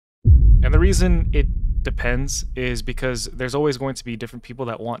And the reason it depends is because there's always going to be different people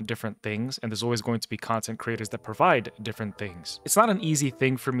that want different things, and there's always going to be content creators that provide different things. It's not an easy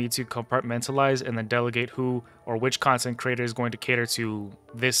thing for me to compartmentalize and then delegate who or which content creator is going to cater to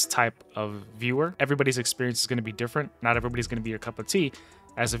this type of viewer. Everybody's experience is going to be different. Not everybody's going to be your cup of tea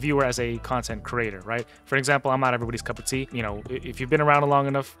as a viewer, as a content creator, right? For example, I'm not everybody's cup of tea. You know, if you've been around long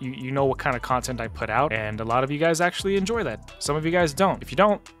enough, you know what kind of content I put out, and a lot of you guys actually enjoy that. Some of you guys don't. If you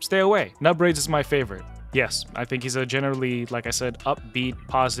don't, stay away. Nubbraids is my favorite. Yes, I think he's a generally, like I said, upbeat,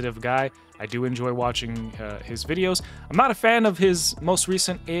 positive guy. I do enjoy watching his videos. I'm not a fan of his most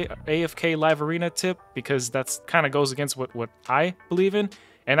recent AFK Live Arena tip, because that's kind of goes against what I believe in,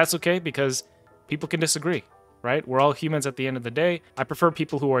 and that's okay because people can disagree. Right? We're all humans at the end of the day. I prefer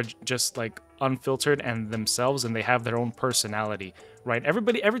people who are just like unfiltered and themselves, and they have their own personality, right?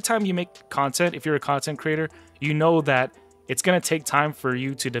 Every time you make content, if you're a content creator, you know that it's going to take time for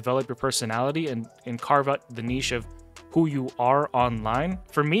you to develop your personality and carve out the niche of who you are online.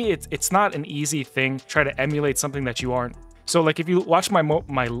 For me, it's not an easy thing to try to emulate something that you aren't. So like if you watch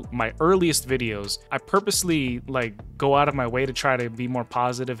my earliest videos, I purposely like go out of my way to try to be more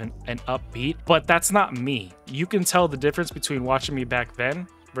positive and upbeat, but that's not me. You can tell the difference between watching me back then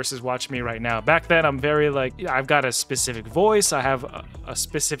versus watching me right now. Back then, I'm very like, I've got a specific voice, I have a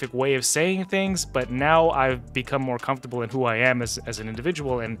specific way of saying things, but now I've become more comfortable in who I am as an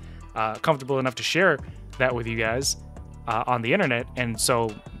individual, and comfortable enough to share that with you guys on the internet, and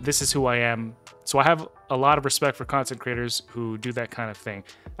so this is who I am. So I have a lot of respect for content creators who do that kind of thing.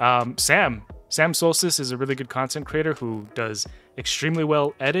 Sam Solstice is a really good content creator who does extremely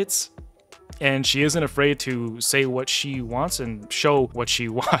well edits, and she isn't afraid to say what she wants and show what she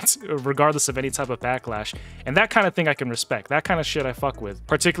wants, regardless of any type of backlash. And that kind of thing I can respect. That kind of shit I fuck with.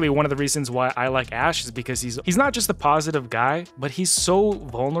 Particularly one of the reasons why I like Ash is because he's not just a positive guy, but he's so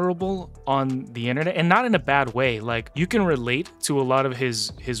vulnerable on the internet, and not in a bad way. Like, you can relate to a lot of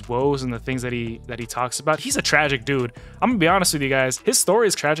his woes and the things that he talks about. He's a tragic dude. I'm gonna be honest with you guys. His story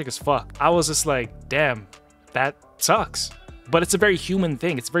is tragic as fuck. I was just like, damn, that sucks. But it's a very human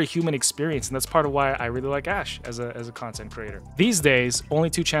thing. It's a very human experience, and that's part of why I really like Ash as a content creator. These days, only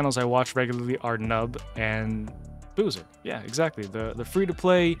two channels I watch regularly are Nub and Boozer. Yeah, exactly. The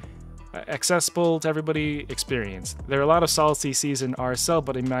free-to-play, accessible to everybody experience. There are a lot of solid CCs in RSL,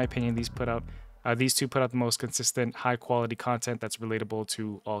 but in my opinion, these two put out the most consistent, high-quality content that's relatable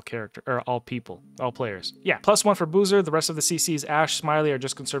to all people, all players. Yeah, +1 for Boozer. The rest of the CCs, Ash, Smiley, are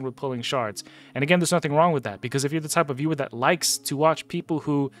just concerned with pulling shards. And again, there's nothing wrong with that, because if you're the type of viewer that likes to watch people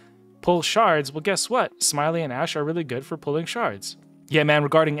who pull shards, well, guess what? Smiley and Ash are really good for pulling shards. Yeah, man,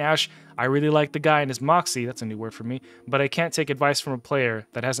 regarding Ash, I really like the guy and his moxie, that's a new word for me, but I can't take advice from a player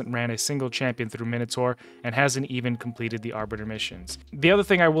that hasn't ran a single champion through Minotaur and hasn't even completed the Arbiter missions. The other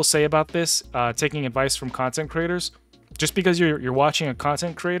thing I will say about this, taking advice from content creators, just because you're watching a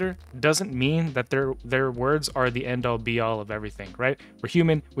content creator doesn't mean that their words are the end-all be-all of everything, right? We're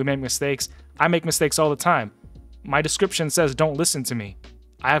human, we make mistakes. I make mistakes all the time. My description says don't listen to me.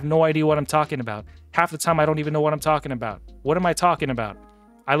 I have no idea what I'm talking about. Half the time I don't even know what I'm talking about. What am I talking about?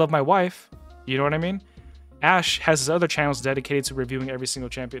 I love my wife, you know what I mean? Ash has his other channels dedicated to reviewing every single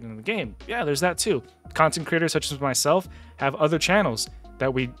champion in the game. Yeah, there's that too. Content creators such as myself have other channels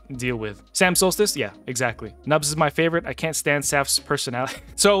that we deal with. Sam Solstice? Yeah, exactly. Nubs is my favorite. I can't stand Saf's personality.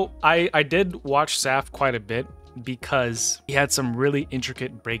 So I did watch Saf quite a bit because he had some really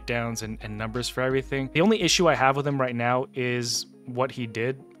intricate breakdowns and numbers for everything. The only issue I have with him right now is what he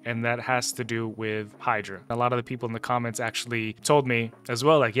did, and that has to do with Hydra. A lot of the people in the comments actually told me as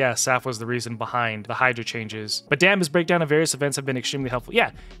well, like, yeah, Saf was the reason behind the Hydra changes. But damn, his breakdown of various events have been extremely helpful.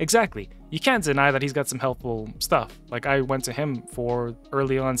 Yeah, exactly. You can't deny that he's got some helpful stuff. Like, I went to him for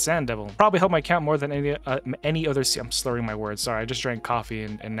early on Sand Devil. Probably helped my account more than any other... I'm slurring my words. Sorry, I just drank coffee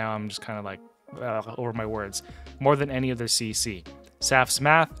and now I'm just kind of like over my words. More than any other CC. Saf's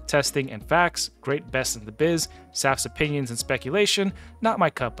math, testing, and facts, great best in the biz. Saf's opinions and speculation, not my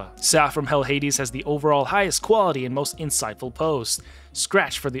cuppa. Saf from Hell Hades has the overall highest quality and most insightful post.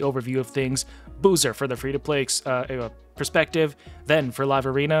 Scratch for the overview of things. Boozer for the free-to-play perspective. Then for Live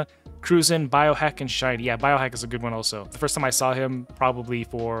Arena, Cruisin', Biohack, and Shiny. Yeah, Biohack is a good one also. The first time I saw him, probably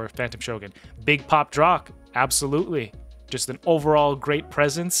for Phantom Shogun. Big Pop Drock, absolutely. Just an overall great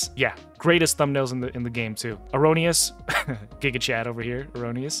presence. Yeah, greatest thumbnails in the game too. Erroneous, Giga Chat over here,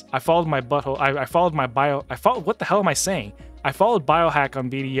 Erroneous. I followed my butthole. I followed my what the hell am I saying? I followed Biohack on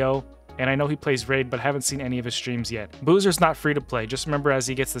BDO and I know he plays Raid, but haven't seen any of his streams yet. Boozer's not free to play. Just remember as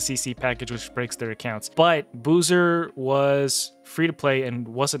he gets the CC package, which breaks their accounts. But Boozer was free to play and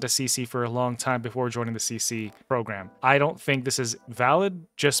wasn't a CC for a long time before joining the CC program. I don't think this is valid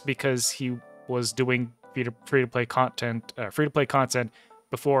just because he was doing free-to-play content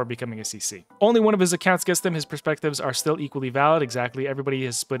before becoming a CC. Only one of his accounts gets them. His perspectives are still equally valid. Exactly. Everybody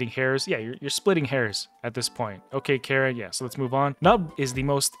is splitting hairs. Yeah, you're splitting hairs at this point. Okay, Kara. Yeah, so let's move on. Nub is the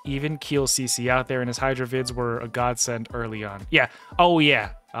most even keel CC out there, and his Hydra vids were a godsend early on. Yeah. Oh,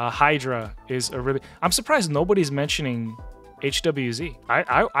 yeah. Hydra is a really... I'm surprised nobody's mentioning HWZ.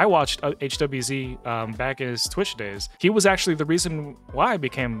 I watched HWZ back in his Twitch days. He was actually the reason why I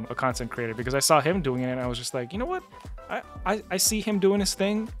became a content creator, because I saw him doing it and I was just like, you know what? I see him doing his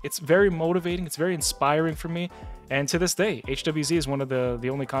thing. It's very motivating. It's very inspiring for me. And to this day, HWZ is one of the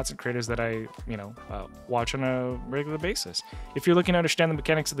only content creators that I, watch on a regular basis. If you're looking to understand the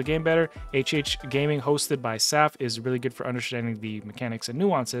mechanics of the game better, HH Gaming, hosted by Saf, is really good for understanding the mechanics and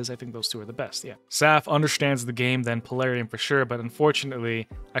nuances. I think those two are the best, yeah. Saf understands the game than Polarium for sure, but unfortunately,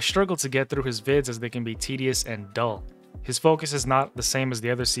 I struggle to get through his vids as they can be tedious and dull. His focus is not the same as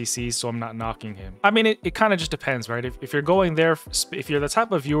the other CCs, so I'm not knocking him. I mean, it kind of just depends, right? If you're going there, if you're the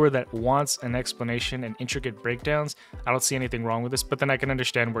type of viewer that wants an explanation and intricate breakdowns, I don't see anything wrong with this, but then I can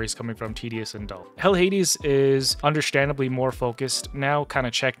understand where he's coming from, tedious and dull. Hell Hades is understandably more focused now, kind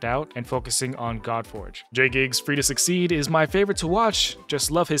of checked out, and focusing on Godforge. J-Gigs Free to Succeed is my favorite to watch,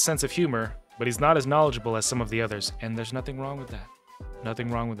 just love his sense of humor, but he's not as knowledgeable as some of the others, and there's nothing wrong with that. Nothing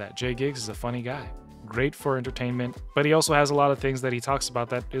wrong with that. J-Gigs is a funny guy. Great for entertainment, but he also has a lot of things that he talks about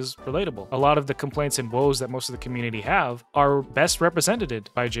that is relatable. A lot of the complaints and woes that most of the community have are best represented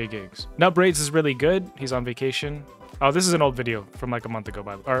by J-Gigs. Nub Braids is really good. He's on vacation. Oh, this is an old video from like a month ago,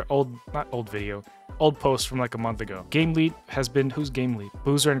 old post from like a month ago. Game Lead has been, who's Game Lead?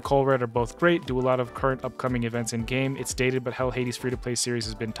 Boozer and Colred are both great, do a lot of current upcoming events in game. It's dated, but Hell Hades free-to-play series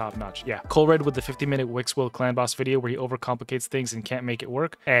has been top-notch. Yeah, Colred with the 50-minute Wixwill clan boss video where he overcomplicates things and can't make it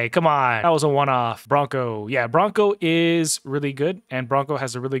work. Hey, come on, that was a one-off. Bronco, yeah, Bronco is really good, and Bronco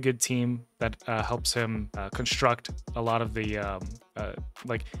has a really good team that helps him construct a lot of the,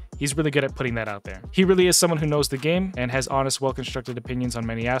 he's really good at putting that out there. He really is someone who knows the game and has honest, well-constructed opinions on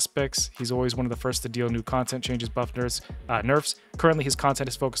many aspects. He's always one of the first to deal new content changes, buff nerfs. Currently, his content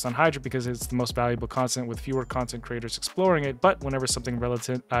is focused on Hydra because it's the most valuable content with fewer content creators exploring it, but whenever something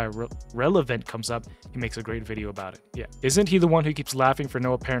relevant comes up, he makes a great video about it. Yeah. Isn't he the one who keeps laughing for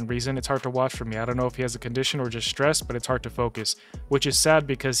no apparent reason? It's hard to watch for me. I don't know if he has a condition or just stress, but it's hard to focus, which is sad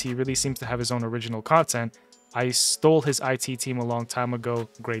because he really seems to have his own original content. I stole his IT team a long time ago.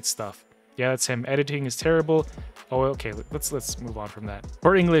 Great stuff. Yeah, that's him. Editing is terrible. Oh, okay, let's move on from that.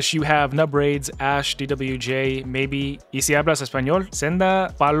 For English, you have Nub Raids, Ash, DWJ, maybe. Y si hablas español,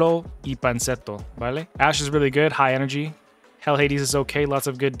 Senda, Palo, y Panceto, ¿vale? Ash is really good, high energy. Hell Hades is okay, lots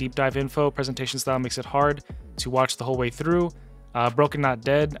of good deep dive info. Presentation style makes it hard to watch the whole way through. Broken Not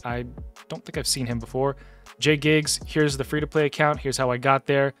Dead, I don't think I've seen him before. J-Gigs, here's the free-to-play account, here's how I got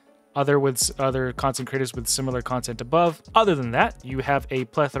there. Other content creators with similar content above. Other than that, you have a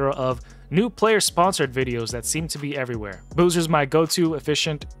plethora of new player-sponsored videos that seem to be everywhere. Boozer's my go-to,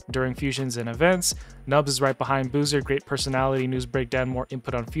 efficient during fusions and events. Nubs is right behind Boozer, great personality, news breakdown, more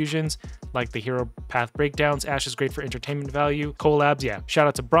input on fusions, like the hero path breakdowns. Ash is great for entertainment value. Collabs, yeah. Shout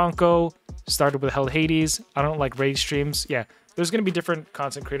out to Bronco, started with Hell Hades. I don't like raid streams, yeah. There's going to be different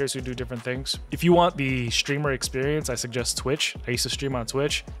content creators who do different things. If you want the streamer experience, I suggest Twitch. I used to stream on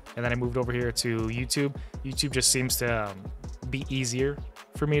Twitch, and then I moved over here to YouTube. YouTube just seems to be easier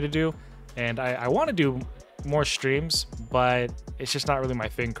for me to do, and I want to do more streams, but it's just not really my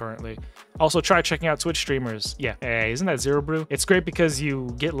thing currently. Also, try checking out Twitch streamers. Yeah, hey, isn't that Zero Brew? It's great because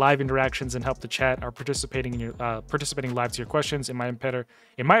you get live interactions and help the chat are participating in your participating live to your questions. In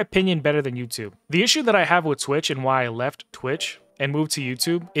my opinion, better than YouTube. The issue that I have with Twitch and why I left Twitch and moved to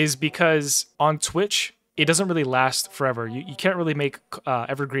YouTube is because on Twitch it doesn't really last forever. You can't really make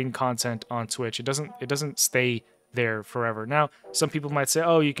evergreen content on Twitch. It doesn't stay there forever. Now, some people might say,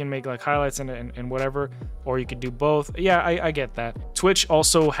 oh, you can make like highlights and whatever, or you could do both. Yeah, I get that. Twitch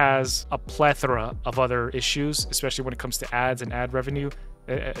also has a plethora of other issues, especially when it comes to ads and ad revenue,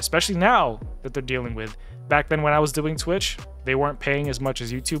 especially now that they're dealing with. Back then when I was doing Twitch, they weren't paying as much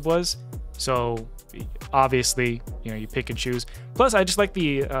as YouTube was. So obviously, you pick and choose. Plus, I just like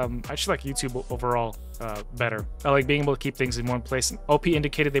YouTube overall better. I like being able to keep things in one place. OP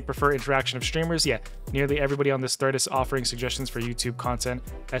indicated they prefer interaction of streamers. Yeah, nearly everybody on this thread is offering suggestions for YouTube content.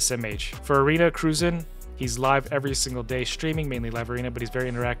 SMH. For Arena Cruisin', He's live every single day streaming, mainly live arena, but he's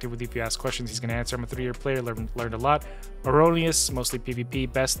very interactive with you. If you ask questions, he's going to answer. I'm a 3-year player, learned a lot. Erroneous, mostly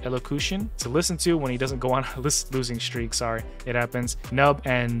PvP, best elocution to listen to when he doesn't go on a losing streak. Sorry, it happens. Nub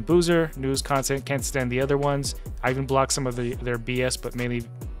and Boozer, news content, can't stand the other ones. I even blocked some of their BS,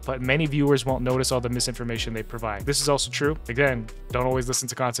 but many viewers won't notice all the misinformation they provide. This is also true. Again, don't always listen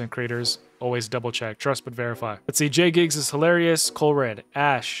to content creators. Always double check. Trust but verify. Let's see. J Gigs is hilarious. Colred.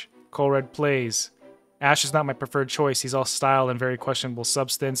 Ash. Colred plays. Ash is not my preferred choice. He's all style and very questionable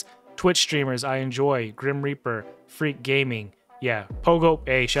substance. Twitch streamers I enjoy. Grim Reaper. Freak Gaming. Yeah. Pogo.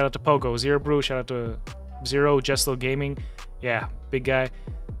 Hey, shout out to Pogo. Zero Brew. Shout out to Zero. Jestlo Gaming. Yeah. Big guy.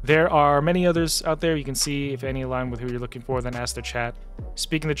 There are many others out there. You can see if any align with who you're looking for, then ask their chat.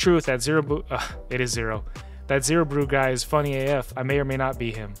 Speaking the truth, that Zero Brew, it is Zero. That Zero Brew guy is funny AF. I may or may not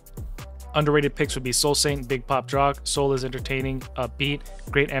be him. Underrated picks would be Soul Saint, Big Pop Drock. Soul is entertaining, upbeat,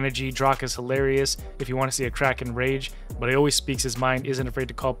 great energy. Drock is hilarious if you want to see a crack and rage, but he always speaks his mind, isn't afraid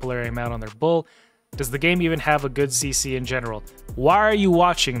to call Polarium out on their bull. Does the game even have a good CC in general? Why are you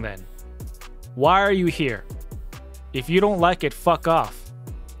watching then? Why are you here? If you don't like it, fuck off.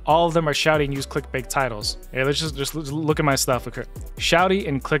 All of them are shouting, use clickbait titles. Hey, let's just look at my stuff. Okay. Shouty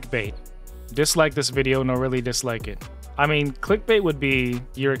and clickbait. Dislike this video, no really dislike it. I mean, clickbait would be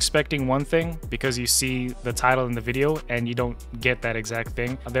you're expecting one thing because you see the title in the video and you don't get that exact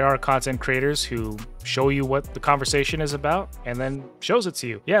thing. There are content creators who show you what the conversation is about and then shows it to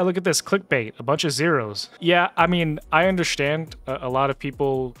you. Yeah, look at this clickbait, a bunch of zeros. Yeah, I mean, I understand a lot of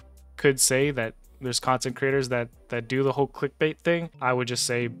people could say that there's content creators that do the whole clickbait thing. I would just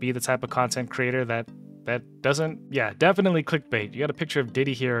say be the type of content creator that doesn't, yeah, definitely clickbait. You got a picture of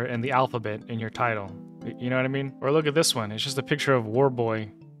Diddy here and the alphabet in your title. You know what I mean? Or look at this one. It's just a picture of Warboy.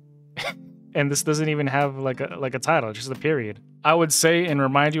 And this doesn't even have like a title, it's just a period. I would say and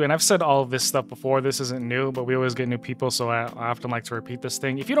remind you, and I've said all of this stuff before, this isn't new, but we always get new people, so I often like to repeat this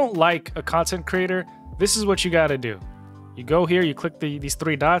thing. If you don't like a content creator, this is what you gotta do. You go here, you click these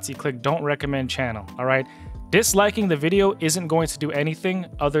 3 dots, you click don't recommend channel, all right? Disliking the video isn't going to do anything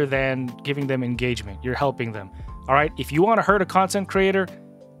other than giving them engagement. You're helping them, all right? If you want to hurt a content creator,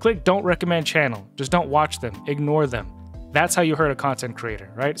 click don't recommend channel. Just don't watch them, ignore them. That's how you hurt a content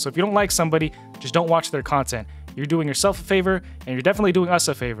creator, right? So if you don't like somebody, just don't watch their content. You're doing yourself a favor, and you're definitely doing us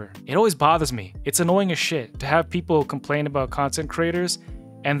a favor. It always bothers me. It's annoying as shit to have people complain about content creators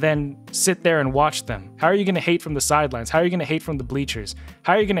and then sit there and watch them. How are you gonna hate from the sidelines? How are you gonna hate from the bleachers?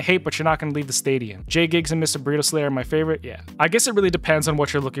 How are you gonna hate but you're not gonna leave the stadium? J Gigs and Mr. Burrito Slayer are my favorite? Yeah. I guess it really depends on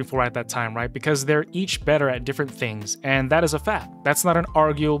what you're looking for at that time, right? Because they're each better at different things, and that is a fact. That's not an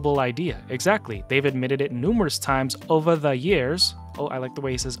arguable idea. Exactly. They've admitted it numerous times over the years. Oh, I like the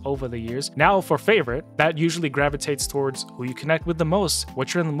way he says over the years. Now for favorite, that usually gravitates towards who you connect with the most,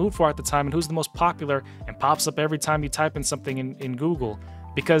 what you're in the mood for at the time, and who's the most popular, and pops up every time you type in something in Google.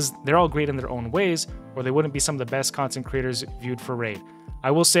 Because they're all great in their own ways, or they wouldn't be some of the best content creators viewed for raid.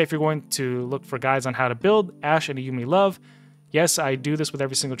 I will say if you're going to look for guides on how to build, Ash and Ayumi love. Yes, I do this with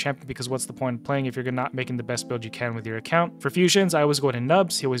every single champion because what's the point of playing if you're not making the best build you can with your account? For fusions, I always go to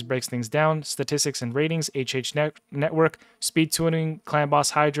Nubs. He always breaks things down. Statistics and ratings, Network, Speed Tuning, Clan Boss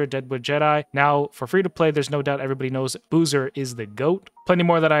Hydra, Deadwood Jedi. Now, for free to play, there's no doubt everybody knows Boozer is the GOAT. Plenty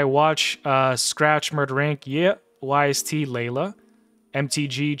more that I watch. Scratch, Murder Inc., yeah. YST, Layla.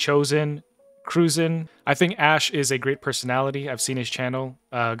 MTG, Chosen, Cruisin'. I think Ash is a great personality. I've seen his channel,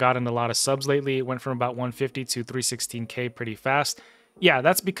 gotten a lot of subs lately. It went from about 150 to 316K pretty fast. Yeah,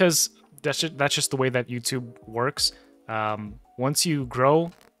 that's because that's just the way that YouTube works. Once you grow,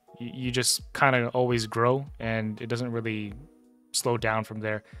 you just kind of always grow, and it doesn't really slow down from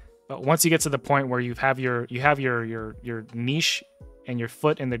there. But once you get to the point where you have your niche and your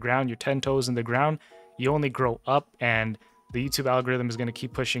foot in the ground, your 10 toes in the ground, you only grow up, and the YouTube algorithm is going to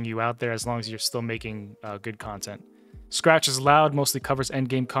keep pushing you out there as long as you're still making good content. Scratch is loud, mostly covers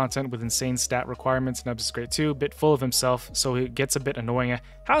endgame content with insane stat requirements. Nubs is great too, bit full of himself, so it gets a bit annoying.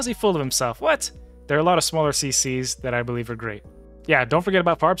 How is he full of himself? What? There are a lot of smaller CCs that I believe are great. Yeah, don't forget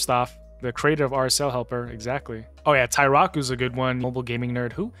about Farbstoff, the creator of RSL Helper, exactly. Oh yeah, Tyraku's a good one. Mobile gaming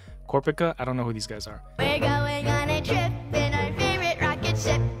nerd. Who? Corpica? I don't know who these guys are. We're going on a trip